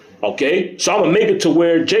Jacob. Okay, so I'm going to make it to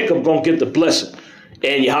where Jacob going to get the blessing.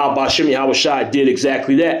 And Yahweh Shem Yahweh Shai did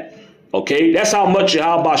exactly that. Okay, that's how much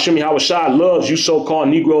Yahweh Shem Yahweh Shai loves you so-called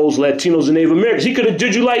Negroes, Latinos, and Native Americans. He could have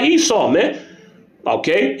did you like Esau, man.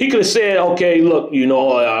 Okay, he could have said, okay, look,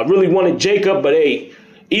 I really wanted Jacob, but hey,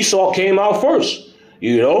 Esau came out first,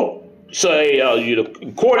 So,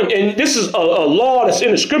 according, and this is a law that's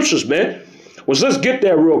in the scriptures, man. Well, let's get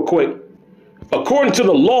there real quick. According to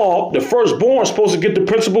the law, the firstborn is supposed to get the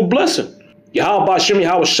principal blessing. Yahweh Shem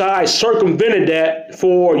Yahweh Shai circumvented that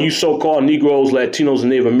for you so-called Negroes, Latinos,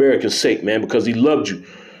 and Native Americans' sake, man, because he loved you.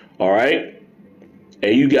 All right?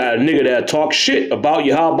 And you got a nigga that talk shit about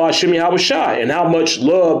Yahweh Shem Yahweh Shai and how much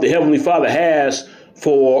love the Heavenly Father has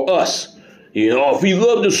for us. If he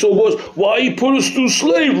loved us so much, why he put us through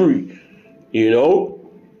slavery?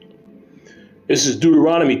 This is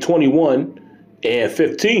Deuteronomy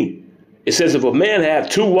 21:15. It says, if a man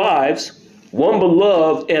have two wives, one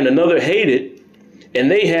beloved and another hated,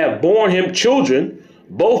 and they have borne him children,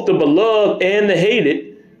 both the beloved and the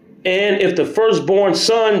hated. And if the firstborn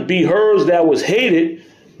son be hers that was hated,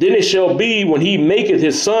 then it shall be when he maketh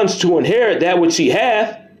his sons to inherit that which he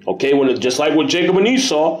hath. Okay, when just like with Jacob and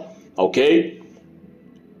Esau. Okay,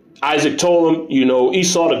 Isaac told him,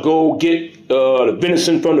 Esau to go get the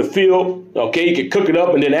venison from the field. Okay, he could cook it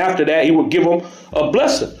up, and then after that, he would give him a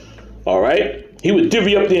blessing. All right, he would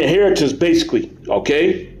divvy up the inheritance, basically.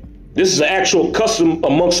 Okay, this is an actual custom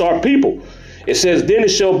amongst our people. It says, then it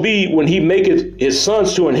shall be when he maketh his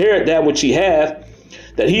sons to inherit that which he hath,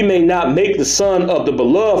 that he may not make the son of the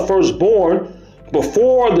beloved firstborn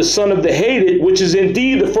before the son of the hated, which is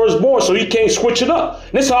indeed the firstborn. So he can't switch it up.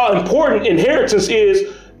 And this is how important inheritance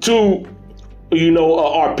is to,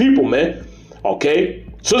 our people, man. Okay.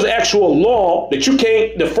 So it's actual law that you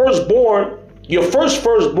can't, the firstborn, your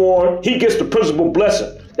firstborn, he gets the principal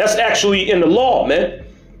blessing. That's actually in the law, man.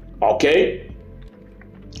 Okay.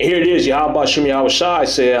 Here it is. Yahweh Shem Yahweh Shai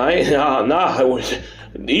said,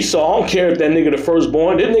 Esau, I don't care if that nigga the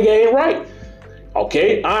firstborn. This nigga ain't right.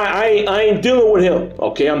 Okay, I ain't dealing with him.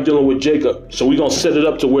 Okay, I'm dealing with Jacob. So we're gonna set it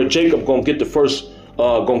up to where Jacob gonna get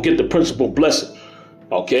the principal blessing.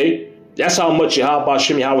 Okay, that's how much Yahweh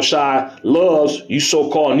Shem Yahweh Shai loves you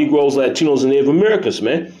so-called Negroes, Latinos, and Native Americans,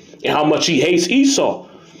 man, and how much he hates Esau.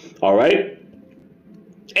 All right,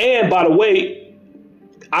 and by the way,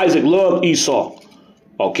 Isaac loved Esau.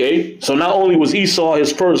 Okay, so not only was Esau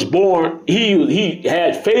his firstborn, he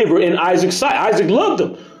had favor in Isaac's sight. Isaac loved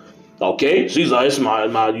him. Okay, so he's like, it's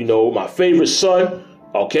my favorite son.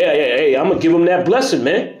 Okay, hey, I'm gonna give him that blessing,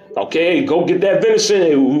 man. Okay, hey, go get that venison.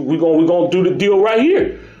 Hey, we're gonna do the deal right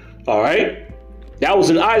here. All right, that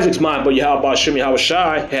was in Isaac's mind, but Yahweh Shem Yahweh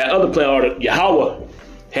Shai had other plans. Or Yahweh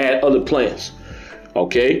had other plans.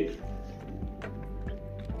 Okay,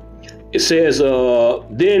 it says,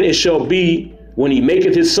 then it shall be when he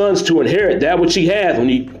maketh his sons to inherit that which he hath, when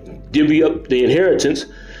he divvy up the inheritance,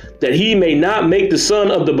 that he may not make the son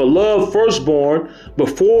of the beloved firstborn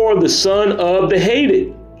before the son of the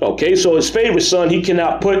hated. Okay, so his favorite son, he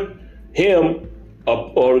cannot put him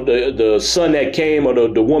up, or the son that came, or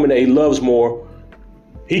the woman that he loves more,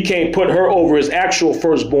 he can't put her over his actual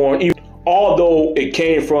firstborn, even although it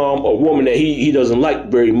came from a woman that he doesn't like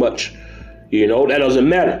very much. That doesn't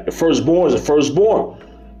matter. The firstborn is the firstborn.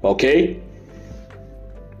 Okay.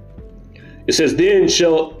 It says, then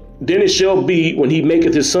it shall be when he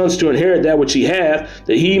maketh his sons to inherit that which he hath,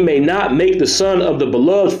 that he may not make the son of the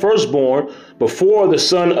beloved firstborn before the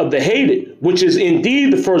son of the hated, which is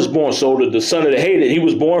indeed the firstborn. So the son of the hated, he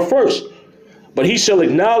was born first. But he shall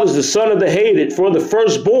acknowledge the son of the hated for the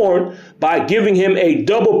firstborn by giving him a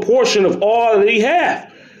double portion of all that he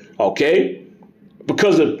hath. Okay?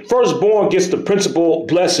 Because the firstborn gets the principal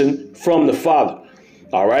blessing from the father.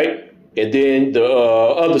 All right? And then the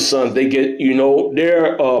other sons, they get,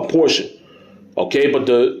 their portion. Okay, but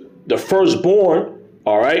the firstborn,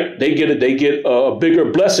 all right, they get a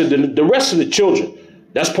bigger blessing than the rest of the children.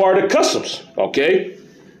 That's part of the customs. Okay.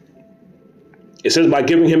 It says, by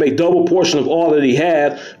giving him a double portion of all that he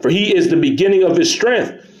had, for he is the beginning of his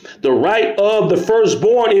strength. The right of the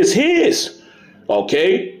firstborn is his.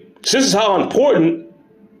 Okay. So this is how important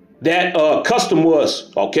that custom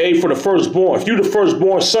was. Okay, for the firstborn. If you're the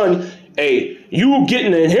firstborn son, hey, you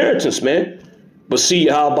getting the inheritance, man. But see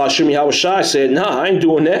how Shem Yahweh Shai said, nah, I ain't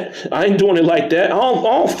doing that. I ain't doing it like that. I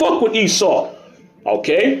don't fuck with Esau.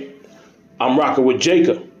 Okay? I'm rocking with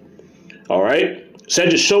Jacob. All right? So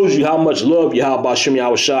that just shows you how much love Yahweh Shem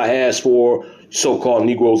Yahweh Shai has for so-called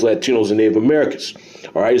Negroes, Latinos, and Native Americans.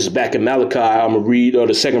 All right? This is back in Malachi. I'm going to read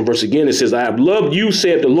the second verse again. It says, I have loved you,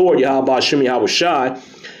 saith the Lord, Yahweh Shem Yahweh Shai.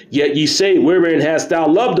 Yet ye say, wherein hast thou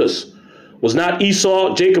loved us? Was not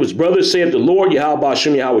Esau Jacob's brother, saith the Lord, Yahweh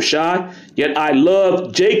Shem Yahweh Shai? Yet I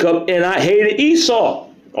loved Jacob and I hated Esau.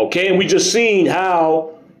 Okay, and we just seen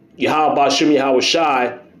how Yahweh Shem Yahweh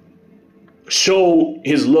Shai showed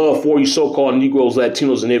his love for you so-called Negroes,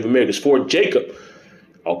 Latinos, and Native Americans, for Jacob.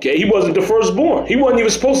 Okay, he wasn't the firstborn. He wasn't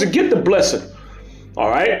even supposed to get the blessing. All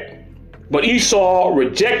right, but Esau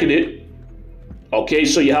rejected it. Okay,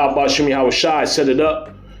 so Yahweh Shem Yahweh Shai set it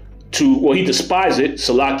up to, well, he despised it,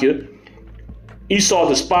 Salakia. Esau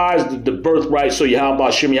despised the birthright, so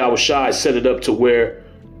Yahweh Shem Yahweh Shai set it up to where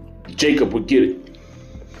Jacob would get it.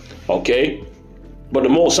 Okay? But the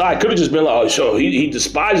Most High could have just been like, oh, so he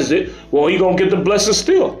despises it. Well, he going to get the blessing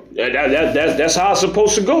still. That's how it's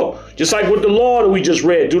supposed to go. Just like with the law that we just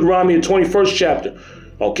read, Deuteronomy, the 21st chapter.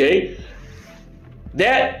 Okay?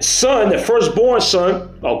 That son, the firstborn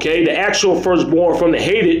son, okay, the actual firstborn from the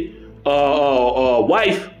hated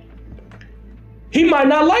wife, He might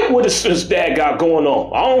not like what his dad got going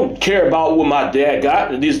on. I don't care about what my dad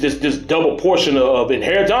got. This double portion of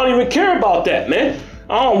inheritance. I don't even care about that, man.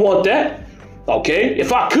 I don't want that. Okay,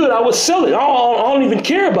 if I could, I would sell it. I don't even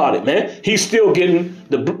care about it, man. He's still getting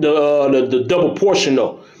the double portion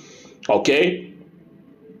though. Okay,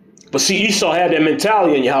 but see, Esau had that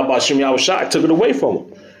mentality, and Yahweh Shem Yahushua took it away from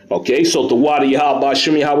him. Okay, so the water Yahweh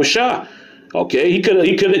Shem Yahushua. Okay, he could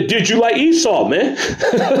have did you like Esau, man.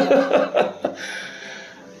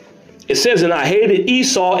 It says, and I hated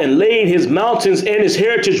Esau and laid his mountains and his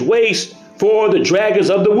heritage waste for the dragons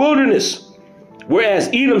of the wilderness. Whereas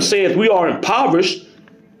Edom saith, we are impoverished,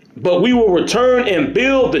 but we will return and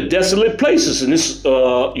build the desolate places. And this,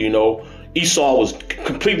 Esau was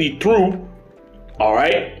completely through. All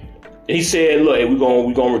right. And he said, look,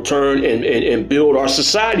 we're gonna return and build our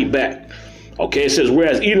society back. Okay, it says,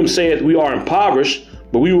 whereas Edom saith, we are impoverished,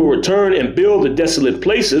 but we will return and build the desolate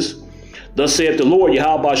places. Thus saith the Lord,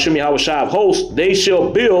 Yahweh Shem Yahushua of hosts, they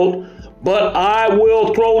shall build, but I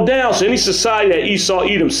will throw down. So any society that Esau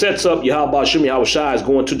Edom sets up, Yahweh Shem Yahushua is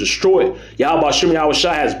going to destroy it. Yahweh Shem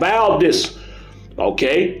Yahushua has vowed this.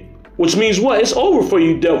 Okay, which means what? It's over for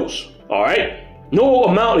you devils. All right. No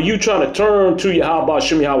amount of you trying to turn to Yahweh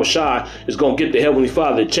Shem Yahushua is going to get the Heavenly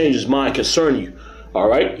Father to change his mind concerning you. All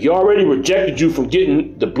right. He already rejected you from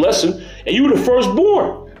getting the blessing, and you were the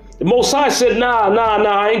firstborn. The Most High said, nah,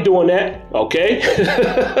 I ain't doing that. Okay.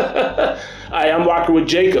 I'm rocking with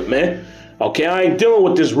Jacob, man. Okay. I ain't dealing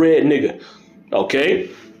with this red nigga. Okay.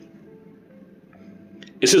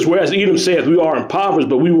 It says, whereas Edom saith, we are impoverished,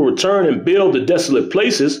 but we will return and build the desolate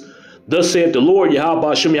places. Thus saith the Lord,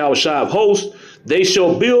 Yahweh Shem Yahushua of hosts, they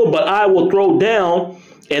shall build, but I will throw down,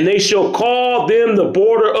 and they shall call them the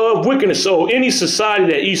border of wickedness. So any society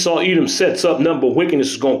that Esau Edom sets up, number of wickedness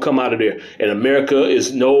is going to come out of there. And America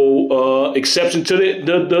is no exception to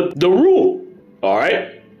the rule. All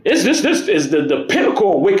right. This is the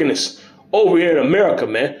pinnacle of wickedness over here in America,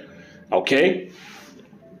 man. Okay.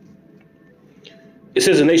 It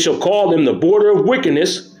says, and they shall call them the border of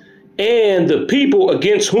wickedness, and the people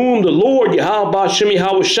against whom the Lord Yahweh Shem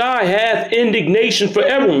Yahushua hath indignation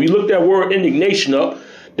forever. When we look that word indignation up,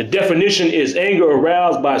 the definition is anger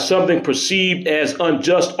aroused by something perceived as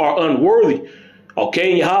unjust or unworthy.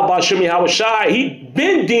 Okay, Yahweh Shem Yahushua, he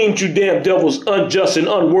been deemed you damn devils unjust and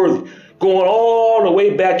unworthy, going all the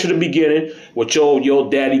way back to the beginning with your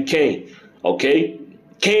daddy Cain. Okay,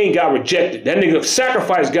 Cain got rejected. That nigga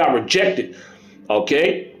sacrifice got rejected.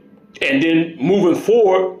 Okay, and then moving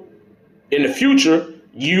forward in the future,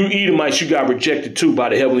 you Edomites, you got rejected too by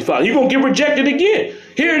the Heavenly Father. You're going to get rejected again.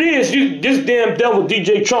 Here it is. This damn devil,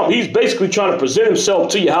 DJ Trump, he's basically trying to present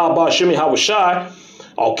himself to Yahweh Shem Yahushua,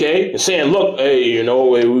 okay, and saying, look, hey,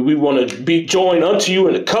 we want to be joined unto you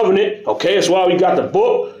in the covenant, okay? That's why we got the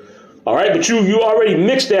book, all right? But you already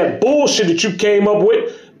mixed that bullshit that you came up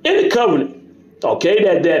with in the covenant,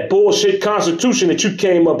 okay? That bullshit constitution that you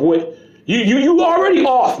came up with. You already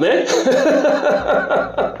off, man.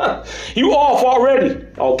 You off already,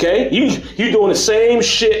 okay? You doing the same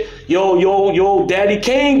shit yo daddy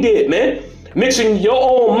Cain did, man. Mixing your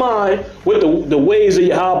own mind with the ways of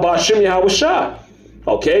Yahweh Shem Yahushua.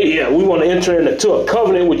 Okay, yeah, we want to enter into a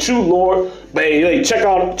covenant with you, Lord. But hey, check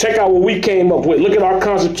out what we came up with. Look at our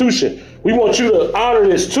constitution. We want you to honor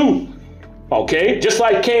this too. Okay, just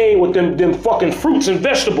like Cain with them fucking fruits and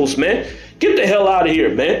vegetables, man. Get the hell out of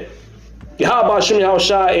here, man. Yahweh Shem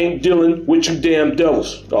Yahushua ain't dealing with you damn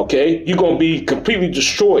devils, okay? You're going to be completely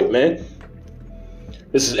destroyed, man.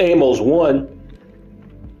 This is Amos 1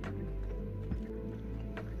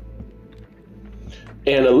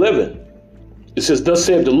 and 11. It says, thus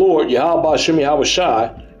saith the Lord, Yahweh Shem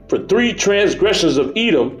Yahushua, for 3 transgressions of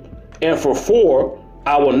Edom, and for 4,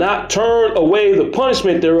 I will not turn away the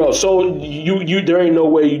punishment thereof. So there ain't no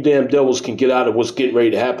way you damn devils can get out of what's getting ready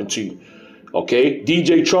to happen to you. Okay,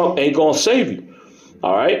 DJ Trump ain't gonna save you.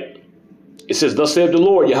 All right. It says, thus saith the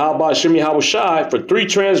Lord, Yahweh Shem Yahushua, for 3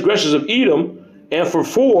 transgressions of Edom, and for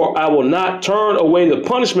 4, I will not turn away the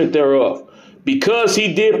punishment thereof, because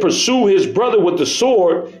he did pursue his brother with the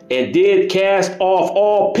sword, and did cast off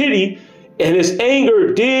all pity, and his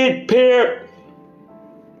anger did tear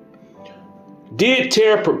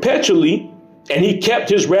perpetually, and he kept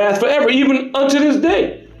his wrath forever, even unto this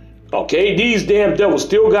day. Okay, these damn devils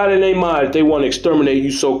still got in their mind that they want to exterminate you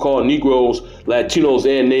so-called Negroes, Latinos,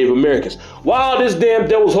 and Native Americans. While this damn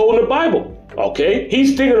devil's holding the Bible, okay?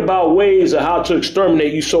 He's thinking about ways of how to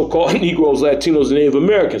exterminate you so-called Negroes, Latinos, and Native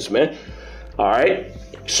Americans, man. All right?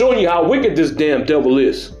 Showing you how wicked this damn devil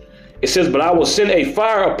is. It says, but I will send a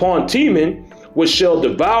fire upon Teman, which shall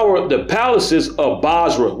devour the palaces of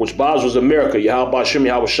Basra, which Basra is America. Yahweh Hashem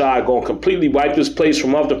Yahweh Shai going to completely wipe this place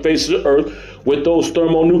from off the face of the earth with those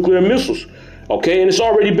thermonuclear missiles. Okay, and it's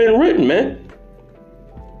already been written, man.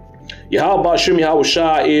 Yahweh Hashem Yahweh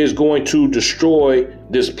Shai is going to destroy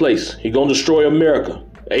this place. He's going to destroy America,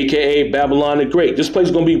 aka Babylon the Great. This place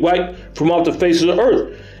is going to be wiped from off the face of the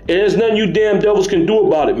earth. And there's nothing you damn devils can do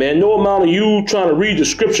about it, man. No amount of you trying to read the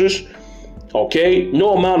scriptures, okay,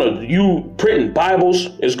 no amount of you printing Bibles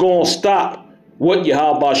is going to stop what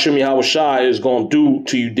Yahweh Hashem Yahweh Shai is going to do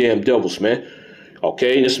to you damn devils, man.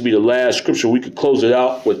 Okay, this will be the last scripture. We could close it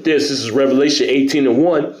out with this. This is Revelation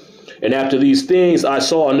 18:1. And after these things, I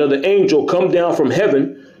saw another angel come down from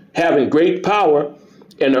heaven, having great power,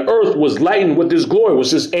 and the earth was lightened with his glory. Which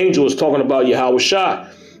this angel is talking about Yahweh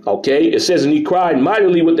Shai. Okay, it says, and he cried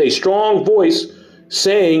mightily with a strong voice,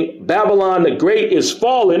 saying, Babylon the Great is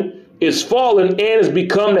fallen, and has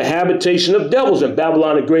become the habitation of devils. And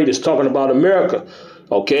Babylon the Great is talking about America.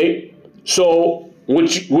 Okay, so what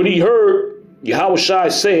he heard Yahweh Shai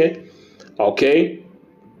saying, okay,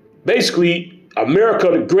 basically, America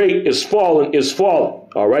the Great is fallen.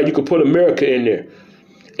 All right, you can put America in there.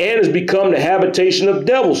 And has become the habitation of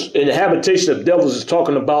devils. And the habitation of devils is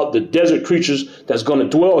talking about the desert creatures that's going to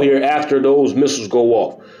dwell here after those missiles go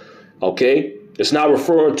off. Okay, it's not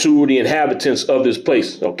referring to the inhabitants of this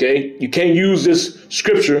place. Okay, you can't use this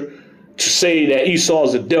scripture to say that Esau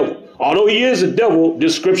is a devil. Although he is a devil,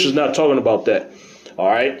 this scripture is not talking about that. All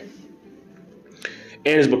right.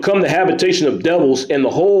 And has become the habitation of devils, and the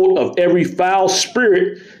hold of every foul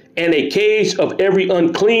spirit, and a cage of every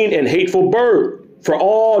unclean and hateful bird. For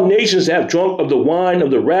all nations have drunk of the wine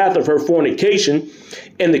of the wrath of her fornication,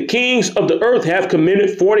 and the kings of the earth have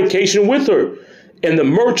committed fornication with her. And the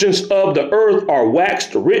merchants of the earth are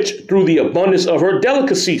waxed rich through the abundance of her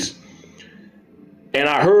delicacies. And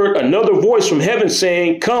I heard another voice from heaven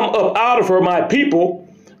saying, Come up out of her, my people,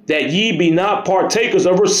 that ye be not partakers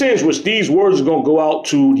of her sins. Which these words are going to go out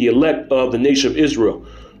to the elect of the nation of Israel.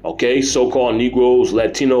 Okay, so-called Negroes,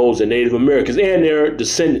 Latinos, and Native Americans, and their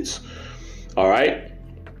descendants. All right,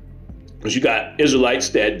 because you got Israelites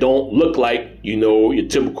that don't look like, you know, your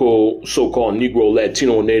typical so-called Negro,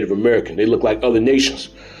 Latino, and Native American. They look like other nations.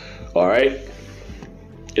 All right.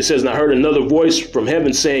 It says, and I heard another voice from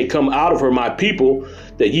heaven saying, Come out of her, my people,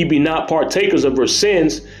 that ye be not partakers of her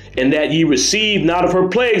sins, and that ye receive not of her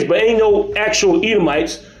plagues. But ain't no actual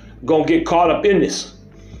Edomites gonna get caught up in this.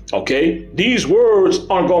 Okay, these words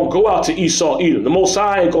aren't gonna go out to Esau Edom. The Most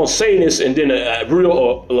High ain't gonna say this, and then a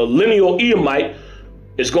lineal Edomite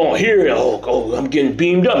is gonna hear it. Oh, I'm getting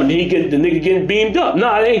beamed up, and then the nigga getting beamed up.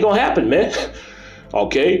 Nah, it ain't gonna happen, man.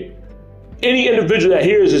 Okay, any individual that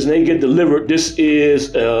hears this and they get delivered, this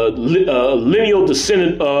is a lineal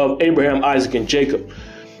descendant of Abraham, Isaac, and Jacob.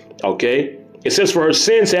 Okay, it says, For her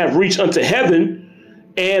sins have reached unto heaven,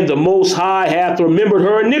 and the Most High hath remembered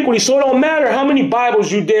her iniquity. So it don't matter how many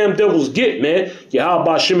Bibles you damn devils get, man.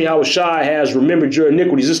 Yahweh Hashem Yahweh Shai has remembered your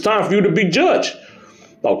iniquities. It's time for you to be judged.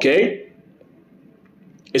 Okay.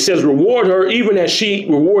 It says, Reward her even as she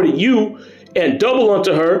rewarded you, and double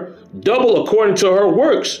unto her, double according to her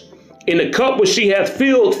works. In the cup which she hath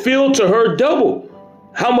filled, fill to her double.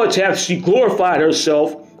 How much hath she glorified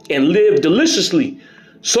herself and lived deliciously?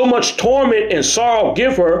 So much torment and sorrow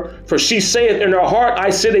give her, for she saith in her heart,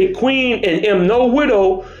 I sit a queen and am no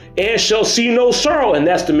widow, and shall see no sorrow. And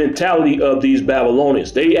that's the mentality of these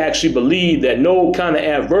Babylonians. They actually believe that no kind of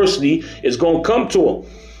adversity is going to come to them.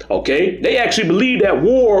 Okay, they actually believe that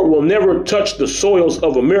war will never touch the soils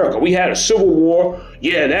of America. We had a civil war.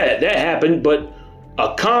 Yeah, that happened. But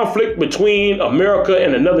a conflict between America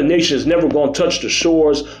and another nation is never going to touch the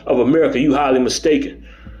shores of America. You highly mistaken.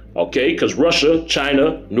 Okay, because Russia,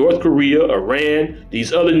 China, North Korea, Iran,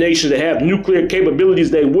 these other nations that have nuclear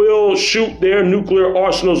capabilities, they will shoot their nuclear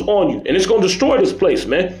arsenals on you. And it's going to destroy this place,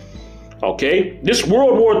 man. Okay, this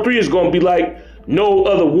World War III is going to be like no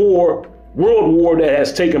other world war that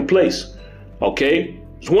has taken place. Okay,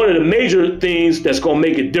 it's one of the major things that's going to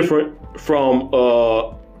make it different from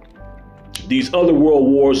these other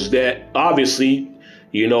world wars, that obviously,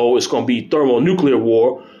 you know, it's going to be thermonuclear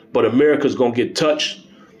war, but America's going to get touched.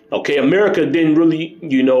 Okay, America didn't really,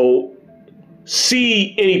 you know,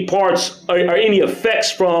 see any parts or any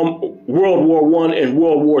effects from World War I and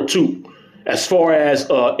World War II as far as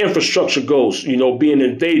infrastructure goes, you know, being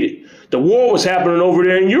invaded. The war was happening over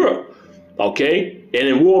there in Europe, okay? And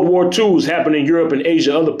in World War II was happening in Europe and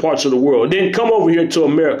Asia, other parts of the world. It didn't come over here to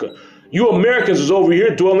America. You Americans was over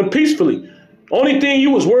here dwelling peacefully. Only thing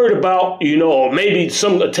you was worried about, you know, maybe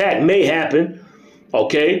some attack may happen,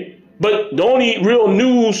 okay? But the only real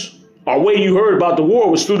news or way you heard about the war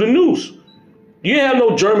was through the news. You didn't have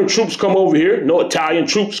no German troops come over here, no Italian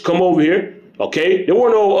troops come over here, okay? There were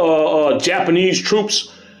no Japanese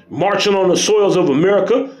troops marching on the soils of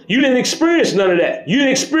America. You didn't experience none of that. You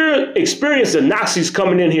didn't experience the Nazis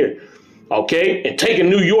coming in here, okay, and taking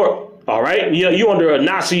New York, all right? You under a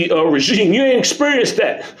Nazi regime. You didn't experience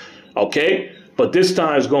that, okay? But this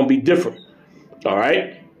time is going to be different, all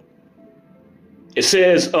right? It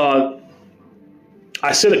says,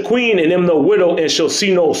 I said a queen and am no widow and shall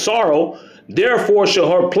see no sorrow. Therefore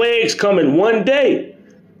shall her plagues come in one day,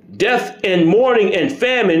 death and mourning and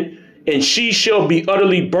famine, and she shall be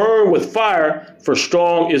utterly burned with fire, for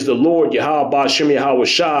strong is the Lord Yahweh Ba'Shem Yahweh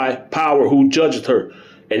Shai, power who judgeth her.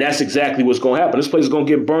 And that's exactly what's going to happen. This place is going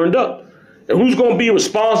to get burned up. And who's going to be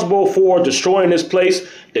responsible for destroying this place?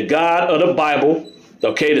 The God of the Bible.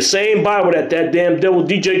 Okay, the same Bible that damn devil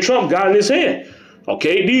DJ Trump got in his hand.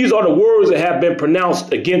 Okay, these are the words that have been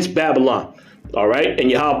pronounced against Babylon. All right, and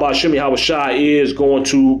Yahweh Ba'Shem Yahweh Shai is going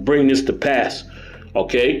to bring this to pass.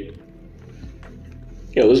 Okay,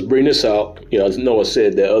 let's bring this out. As Noah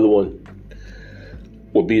said, that other one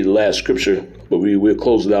will be the last scripture, but we'll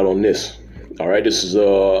close it out on this. All right, this is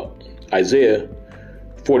Isaiah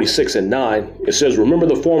 46:9. It says, remember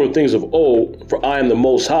the former things of old, for I am the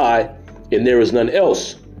Most High, and there is none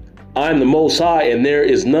else. I am the Most High, and there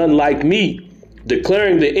is none like me,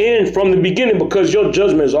 declaring the end from the beginning, because your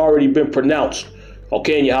judgment has already been pronounced.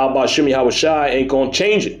 Okay, and Yahweh Ba'Shem Yahweh Shai ain't going to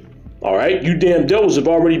change it. All right, you damn devils have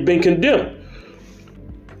already been condemned.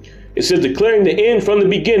 It says, declaring the end from the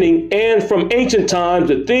beginning and from ancient times,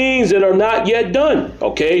 the things that are not yet done.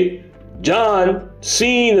 Okay, John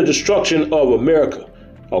seen the destruction of America.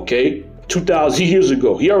 Okay, 2,000 years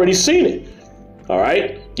ago. He already seen it. All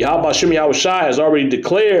right, Yahweh Ba'Shem Yahweh Shai has already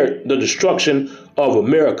declared the destruction of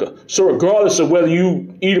America. So regardless of whether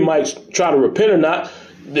you Edomites try to repent or not,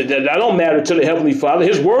 that don't matter to the Heavenly Father.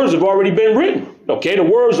 His words have already been written. Okay, the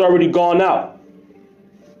words already gone out.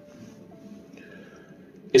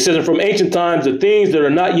 It says, and from ancient times, the things that are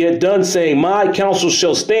not yet done, saying, my counsel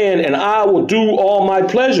shall stand, and I will do all my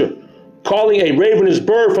pleasure. Calling a ravenous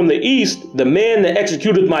bird from the east, the man that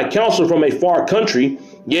executed my counsel from a far country.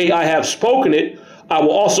 Yea, I have spoken it. I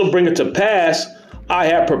will also bring it to pass. I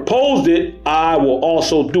have proposed it. I will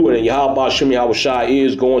also do it. And Yahweh Ba'Shem Yahweh Shai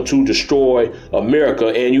is going to destroy America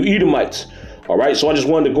and you Edomites. All right, so I just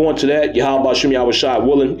wanted to go into that. Yahweh Ba'Shem Yahweh Shai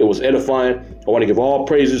willing. It was edifying. I want to give all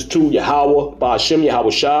praises to Yahweh Ba'Shem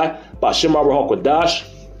Yahweh Shai, Ba'Shem Ruach HaKodesh.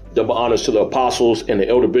 Double honors to the apostles and the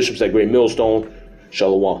elder bishops at Great Millstone.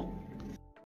 Shalom.